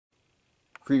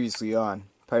Previously on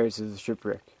Pirates of the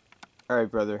Shipwreck.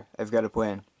 Alright, brother, I've got a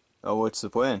plan. Oh, what's the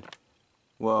plan?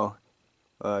 Well,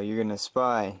 you're gonna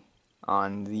spy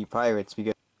on the pirates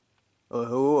because...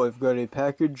 hello, I've got a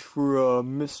package for,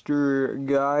 Mr.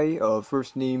 Guy,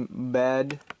 first name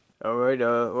Bad. Alright,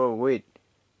 oh, wait.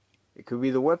 It could be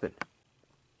the weapon.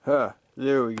 Huh,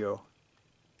 there we go.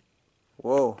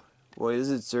 Whoa, what is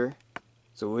it, sir?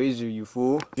 It's a laser, you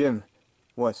fool. Jim,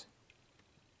 what?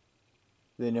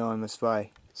 They know I'm a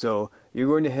spy. So, you're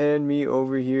going to hand me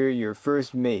over here your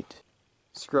first mate.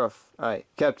 Scruff. Aye,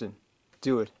 Captain.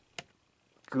 Do it.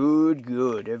 Good,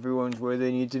 good. Everyone's where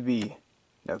they need to be.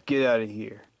 Now get out of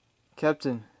here.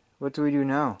 Captain, what do we do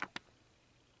now?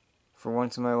 For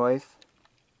once in my life,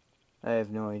 I have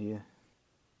no idea.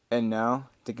 And now,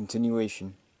 the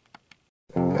continuation.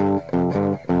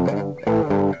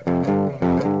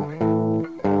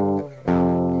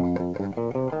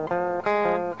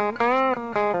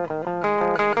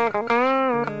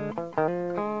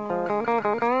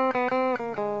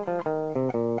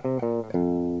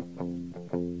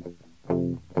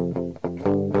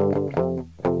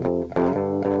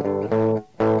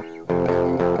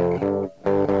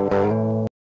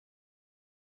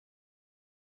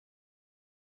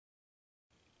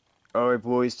 Alright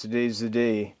boys, today's the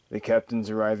day. The captain's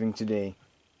arriving today.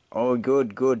 Oh,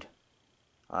 good, good.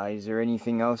 Is there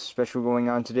anything else special going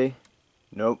on today?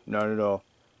 Nope, not at all.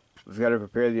 We've got to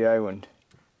prepare the island.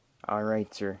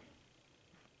 Alright, sir.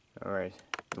 Alright.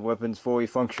 The weapon's fully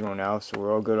functional now, so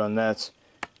we're all good on that.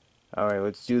 Alright,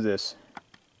 let's do this.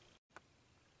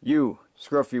 You,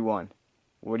 Scruffy one.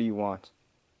 What do you want?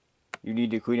 You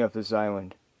need to clean up this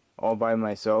island. All by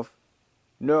myself?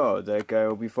 No, that guy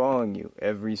will be following you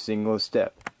every single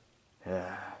step.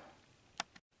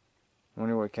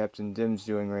 Wonder what Captain Dim's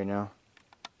doing right now.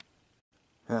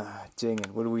 Dang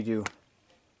it, what do?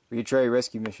 We could try a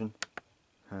rescue mission.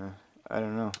 I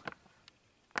don't know.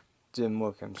 Dim,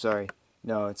 look, I'm sorry.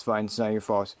 No, it's fine, it's not your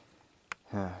fault.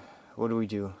 What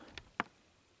do?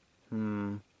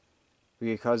 We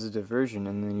could cause a diversion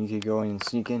and then you could go in and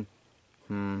sneak in.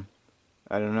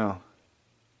 I don't know.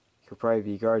 You could probably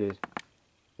be guarded.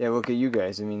 Yeah, look at you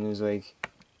guys. I mean, there's like,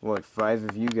 what, 5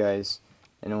 of you guys,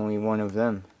 and only 1 of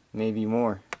them. Maybe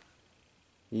more.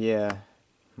 Yeah.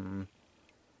 I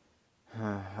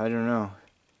don't know.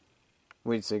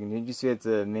 Wait a second, did you say that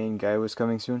the main guy was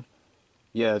coming soon?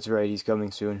 Yeah, that's right, he's coming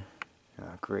soon.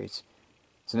 Great.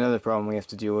 It's another problem we have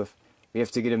to deal with. We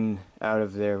have to get him out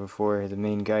of there before the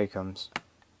main guy comes.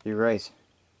 You're right.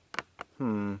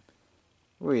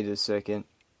 Wait a second.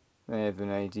 I have an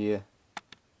idea.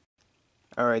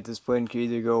 Alright, this plan could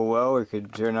either go well or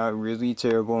could turn out really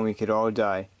terrible and we could all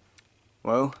die.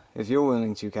 Well, if you're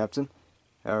willing to, Captain.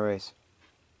 Alright.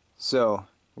 So,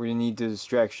 we're going to need the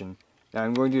distraction. Now,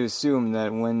 I'm going to assume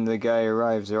that when the guy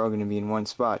arrives, they're all going to be in one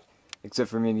spot. Except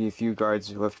for maybe a few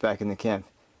guards left back in the camp.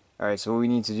 Alright, so what we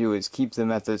need to do is keep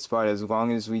them at that spot as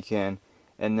long as we can.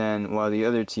 And then, while the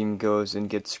other team goes and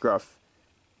gets Scruff.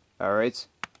 Alright?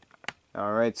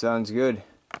 Alright, sounds good.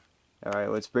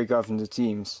 Alright, let's break off into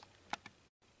teams.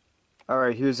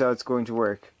 Alright, here's how it's going to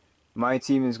work. My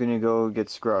team is going to go get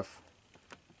Scruff.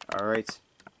 Alright.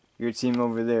 Your team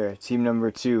over there, team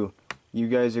number 2. You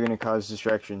guys are going to cause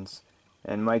distractions.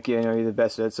 And Mikey, I know you're the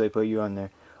best at it, so I put you on there.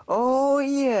 Oh,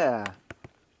 yeah!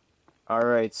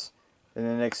 Alright. Then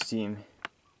the next team.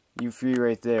 You 3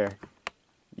 right there.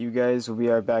 You guys will be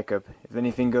our backup. If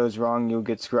anything goes wrong, you'll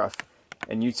get Scruff.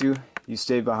 And you 2, you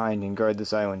stay behind and guard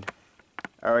this island.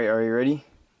 Alright, are you ready?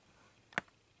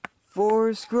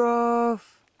 For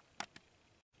Scruff!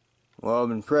 Well,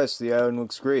 I'm impressed. The island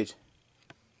looks great.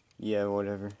 Yeah,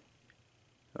 whatever.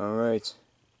 Alright.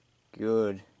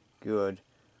 Good. Good.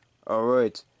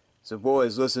 Alright. So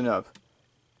boys, listen up.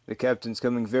 The captain's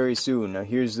coming very soon. Now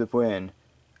here's the plan.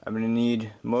 I'm gonna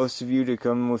need most of you to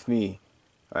come with me.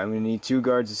 I'm gonna need 2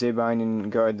 guards to stay behind and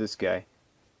guard this guy.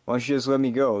 Why don't you just let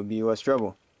me go? It'd be less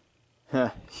trouble.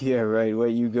 Yeah, right.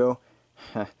 Let you go?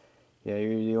 Yeah,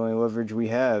 you're the only leverage we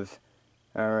have.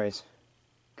 Alright.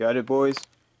 Got it, boys?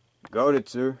 Got it,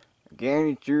 sir. Got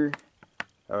it, sir.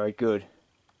 Alright, good.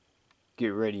 Get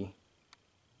ready.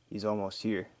 He's almost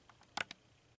here.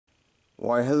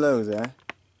 Why, hello there.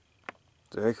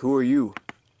 The heck, who are you?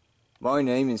 My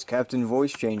name is Captain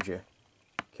Voice Changer.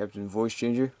 Captain Voice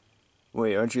Changer?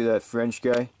 Wait, aren't you that French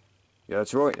guy? Yeah,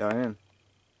 that's right, I am.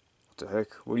 What the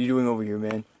heck? What are you doing over here,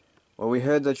 man? Well, we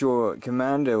heard that your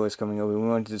commander was coming over. We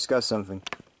wanted to discuss something.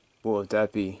 What would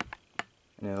that be?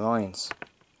 An alliance.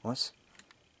 What?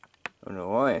 An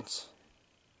alliance?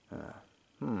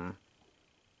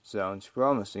 Sounds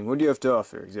promising. What do you have to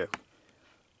offer, exactly?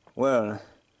 Well,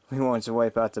 We want to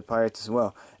wipe out the pirates as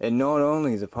well. And not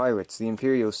only the pirates, the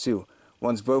Imperials too.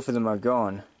 Once both of them are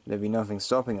gone, there'll be nothing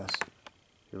stopping us.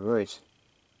 You're right.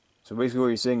 So basically what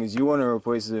you're saying is you want to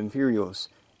replace the Imperials.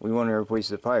 We want to replace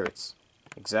the pirates.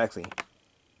 Exactly.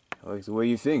 I like the way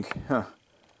you think, huh?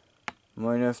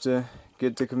 Might have to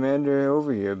get the commander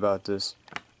over here about this.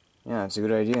 Yeah, it's a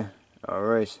good idea.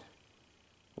 Alright.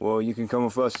 Well, you can come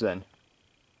with us then.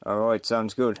 Alright,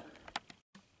 sounds good.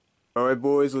 Alright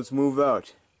boys, let's move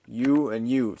out. You and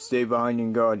you, stay behind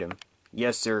and guard him.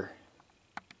 Yes, sir.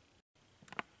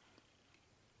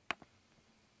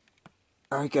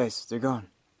 Alright guys, they're gone.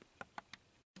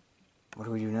 What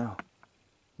do we do now?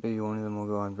 Maybe one of them will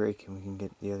go on break and we can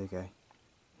get the other guy.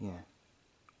 Yeah.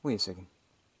 Wait a second.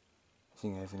 I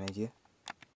think I have an idea.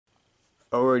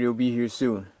 Alright, he'll be here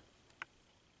soon.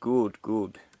 Good,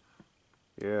 good.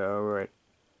 Yeah, alright.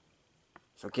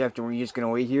 So Captain, we're just gonna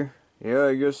wait here? Yeah,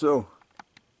 I guess so.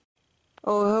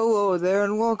 Oh, hello there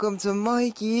and welcome to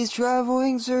Mikey's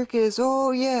Traveling Circus. Oh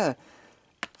yeah!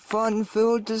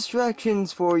 Fun-filled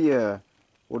distractions for ya.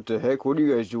 What the heck? What are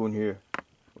you guys doing here?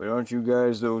 Wait, aren't you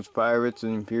guys those pirates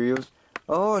and Imperials?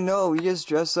 Oh no, we just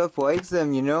dress up like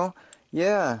them, you know?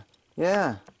 Yeah,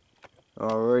 yeah.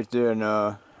 Alright then,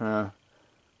 alright.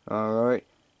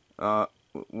 Why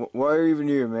are you even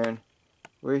here, man?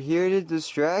 We're here to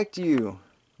distract you.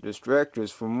 Distract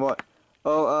us from what?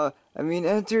 Oh, I mean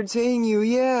entertain you,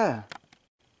 yeah.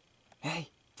 Hey,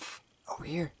 over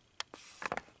here.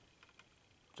 What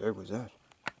the heck was that?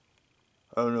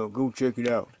 I don't know, go check it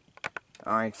out.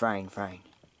 Alright, fine, fine.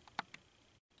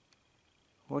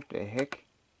 What the heck?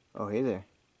 Oh, hey there.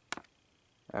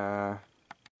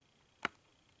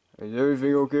 Is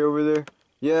everything okay over there?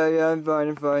 Yeah, I'm fine,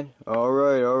 I'm fine.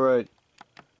 Alright, alright.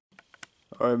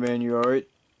 Alright, man, you alright?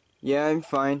 Yeah, I'm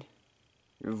fine.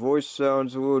 Your voice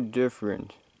sounds a little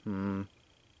different. So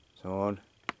odd.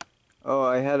 Oh,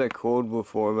 I had a cold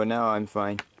before, but now I'm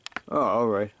fine. Oh,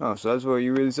 alright. Oh, so that's what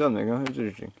you really sound like, huh? That's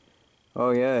interesting. Oh,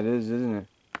 yeah, it is, isn't it?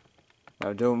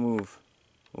 Now, don't move.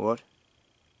 What?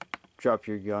 Drop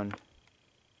your gun.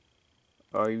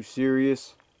 Are you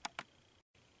serious?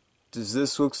 Does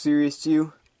this look serious to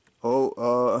you?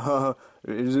 Oh,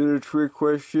 is it a trick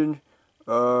question?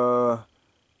 I'll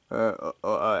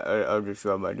just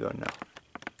drop my gun now.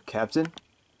 Captain?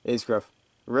 Hey, Scruff.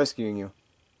 Rescuing you.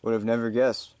 Would have never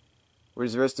guessed.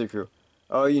 Where's the rest of the crew?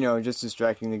 Oh, you know, just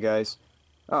distracting the guys.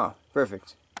 Oh,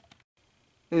 perfect.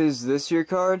 Is this your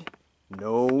card?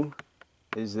 No.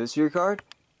 Is this your card?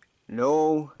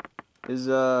 No. Is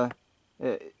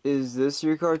this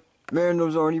your card? Man,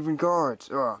 those aren't even cards.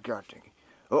 Oh, god dang it.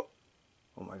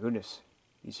 Oh my goodness.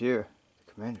 He's here.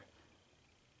 The commander.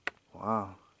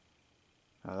 Wow.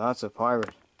 Now that's a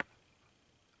pirate.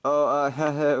 Oh,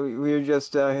 we're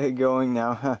just, going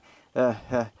now.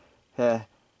 Bye.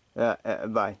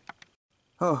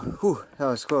 Oh, whew, that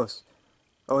was close.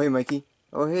 Oh, hey, Mikey.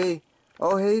 Oh, hey.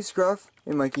 Oh, hey, Scruff.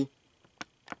 Hey, Mikey.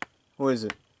 What is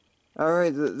it?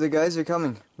 Alright, the guys are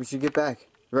coming. We should get back.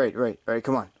 Right. Alright,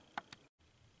 come on.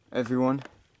 Everyone,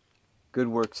 good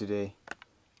work today.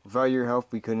 Without your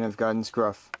help, we couldn't have gotten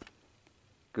Scruff.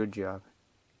 Good job.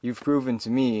 You've proven to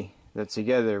me that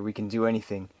together we can do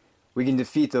anything. We can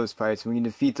defeat those pirates, we can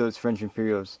defeat those French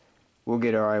Imperials. We'll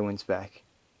get our islands back.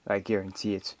 I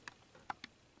guarantee it.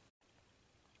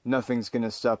 Nothing's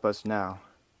gonna stop us now.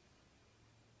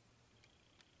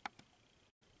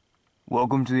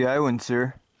 Welcome to the island,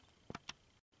 sir.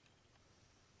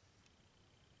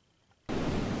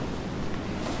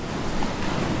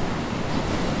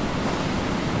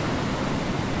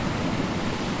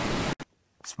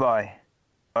 Spy,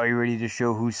 are you ready to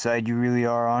show whose side you really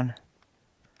are on?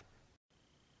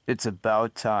 It's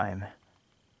about time.